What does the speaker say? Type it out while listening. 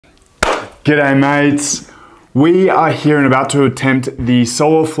G'day mates, we are here and about to attempt the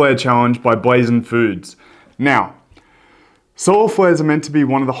Solar Flare Challenge by Blazing Foods. Now, solar flares are meant to be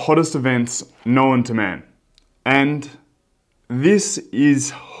one of the hottest events known to man, and this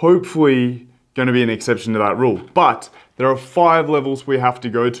is hopefully going to be an exception to that rule, but there are 5 levels we have to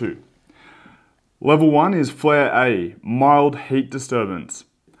go to. Level 1 is Flare A, mild heat disturbance.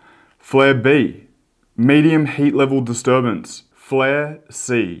 Flare B, medium heat level disturbance. Flare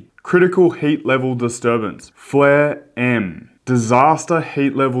C, critical heat level disturbance. Flare M, disaster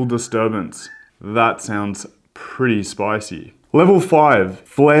heat level disturbance. That sounds pretty spicy. Level 5,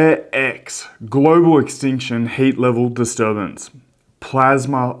 Flare X, global extinction heat level disturbance.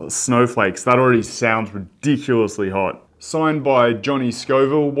 Plasma snowflakes, that already sounds ridiculously hot. Signed by Johnny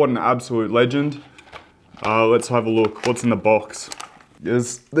Scoville, what an absolute legend. Let's have a look, what's in the box?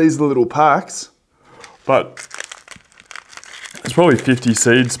 There's these little packs, but it's probably 50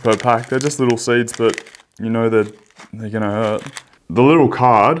 seeds per pack. They're just little seeds, but you know that they're gonna hurt. The little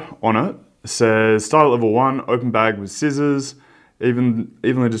card on it says, start at level 1, open bag with scissors,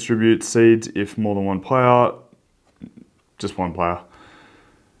 evenly distribute seeds if more than one player, just one player.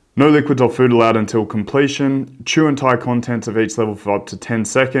 No liquids or food allowed until completion. Chew entire contents of each level for up to 10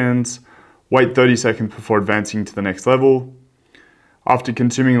 seconds. Wait 30 seconds before advancing to the next level. After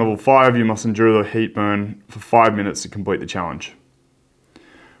consuming level 5, you must endure the heat burn for 5 minutes to complete the challenge.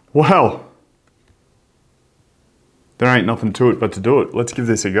 Well, there ain't nothing to it but to do it. Let's give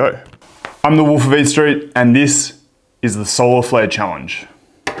this a go. I'm the Wolf of Eat Street, and this is the Solar Flare Challenge.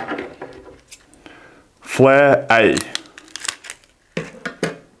 Flare A.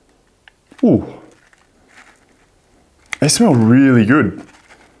 Ooh. They smell really good.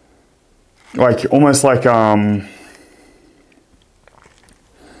 Like, almost like,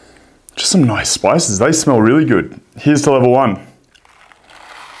 just some nice spices. They smell really good. Here's to level 1.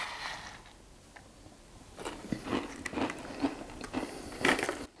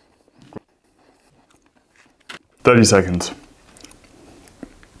 "30 seconds.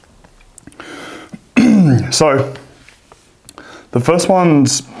 So, the first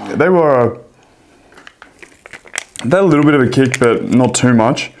ones, they had a little bit of a kick, but not too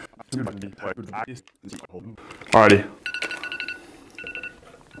much. Alrighty.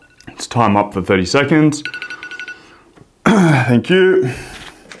 Let's time up for 30 seconds. Thank you.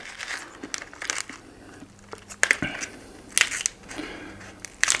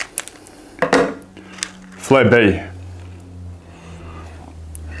 Flare B.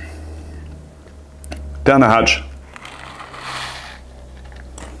 Down the hatch.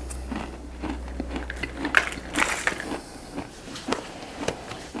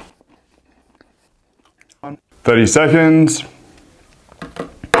 "30 seconds.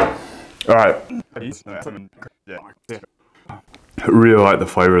 All right. I really like the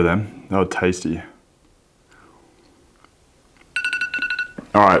flavor of them. They were tasty.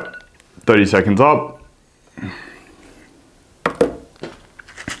 All right, 30 seconds up.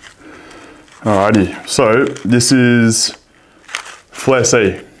 Alrighty, so this is Flare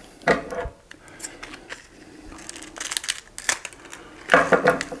C.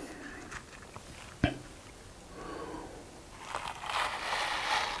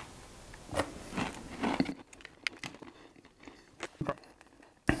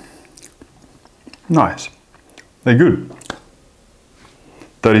 Nice. They're good.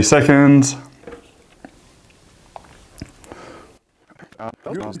 30 seconds.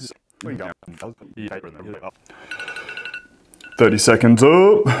 30 seconds up.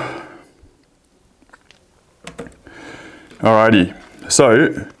 Alrighty,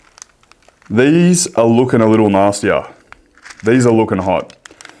 so these are looking a little nastier. These are looking hot.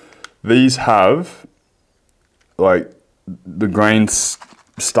 These have, like, the grains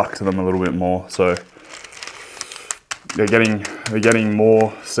stuck to them a little bit more, so they're getting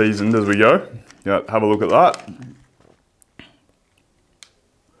more seasoned as we go. Yeah, have a look at that.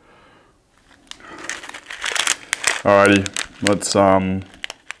 Alrighty,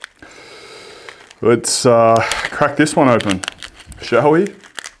 let's crack this one open, shall we?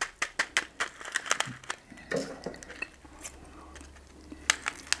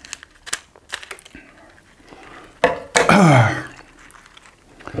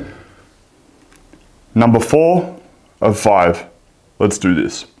 Number 4 of 5. Let's do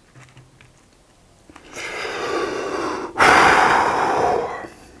this.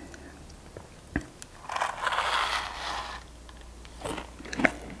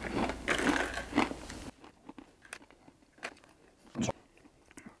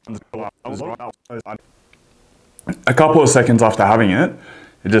 A couple of seconds after having it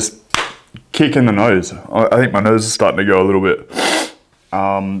just kick in the nose. I think my nose is starting to go a little bit.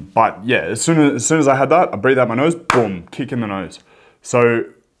 But yeah, as soon as I had that, I breathed out my nose, boom, kick in the nose. So,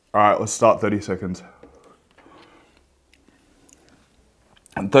 all right, let's start 30 seconds.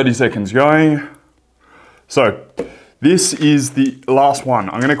 30 seconds going. So, this is the last one.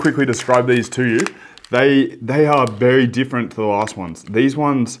 I'm gonna quickly describe these to you. They are very different to the last ones. These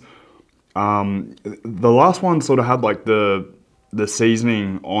ones, the last one sort of had like the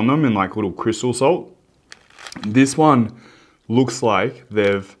seasoning on them in like little crystal salt. This one looks like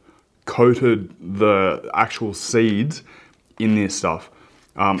they've coated the actual seeds in this stuff.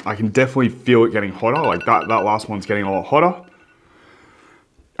 I can definitely feel it getting hotter. Like that last one's getting a lot hotter.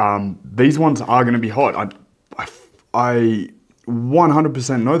 These ones are going to be hot. I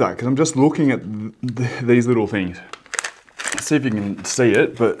 100% know that because I'm just looking at these little things. Let's see if you can see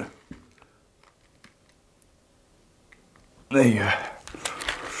it, but there you go.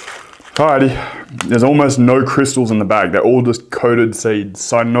 Alrighty, there's almost no crystals in the bag. They're all just coated seeds,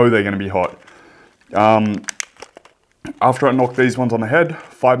 so I know they're going to be hot. After I knock these ones on the head,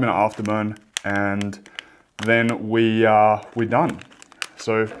 5-minute afterburn, and then we're done.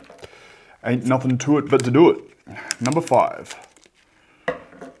 So, ain't nothing to it but to do it. Number 5.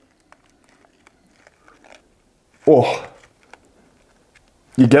 Oh,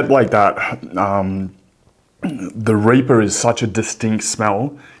 you get like that. The Reaper is such a distinct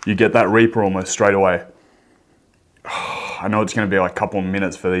smell. You get that Reaper almost straight away. I know it's going to be like a couple of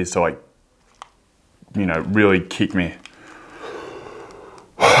minutes for these to like, you know, really kick me.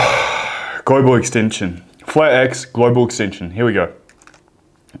 Global extension. Flare X global extension. Here we go.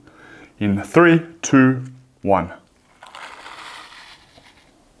 In 3, 2, 1.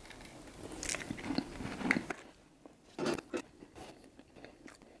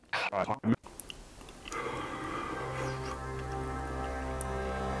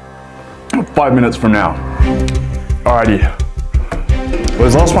 Five minutes from now. Alrighty.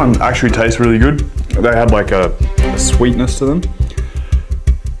 Those last ones actually taste really good. They had like a sweetness to them.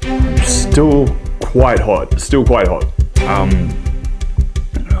 Still quite hot. Still quite hot.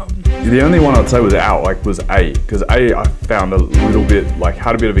 The only one I'd say was out, like, was A, because A I found a little bit, like,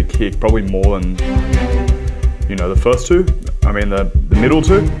 had a bit of a kick, probably more than, you know, the first two. I mean, the middle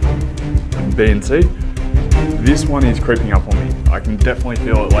two, B and C. This one is creeping up on me. I can definitely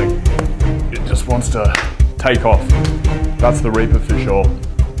feel it, like, it just wants to take off. That's the Reaper for sure.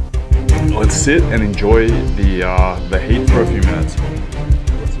 Let's sit and enjoy the heat for a few minutes.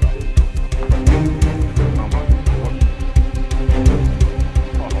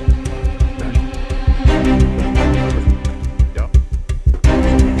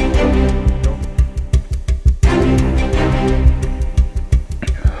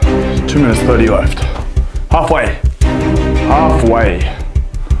 2 minutes 30 left. Halfway. Halfway.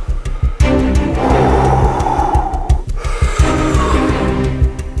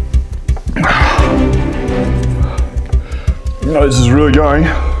 Nose is really going.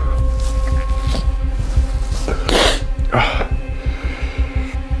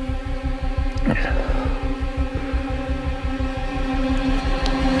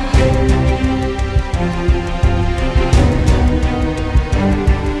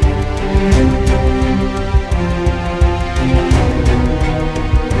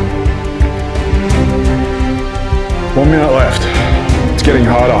 One minute left. It's getting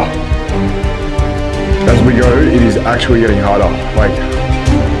harder. As we go, it is actually getting harder. Like,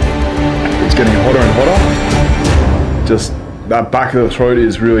 it's getting hotter and hotter. Just that back of the throat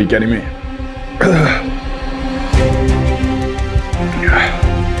is really getting me.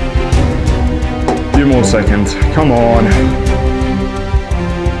 A few more seconds. Come on.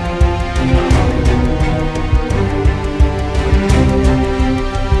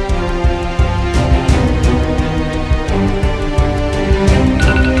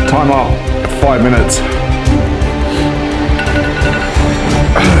 Time up, 5 minutes.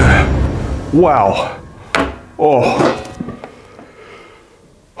 Wow. Oh.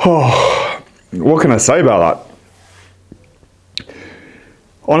 What can I say about that?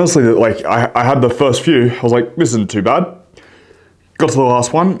 Honestly, like, I had the first few, I was like, this isn't too bad. Got to the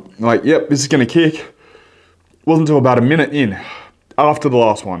last one, like, yep, this is gonna kick. Wasn't until about a minute in, after the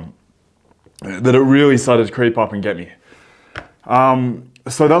last one, that it really started to creep up and get me.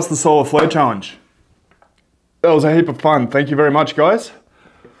 So that's the Solar Flare Challenge. That was a heap of fun. Thank you very much, guys.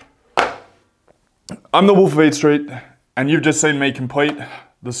 I'm the Wolf of Eat Street, and you've just seen me complete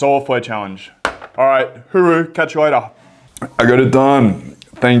the Solar Flare Challenge. All right, hooroo, catch you later. I got it done.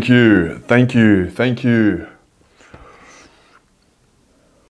 Thank you, thank you, thank you.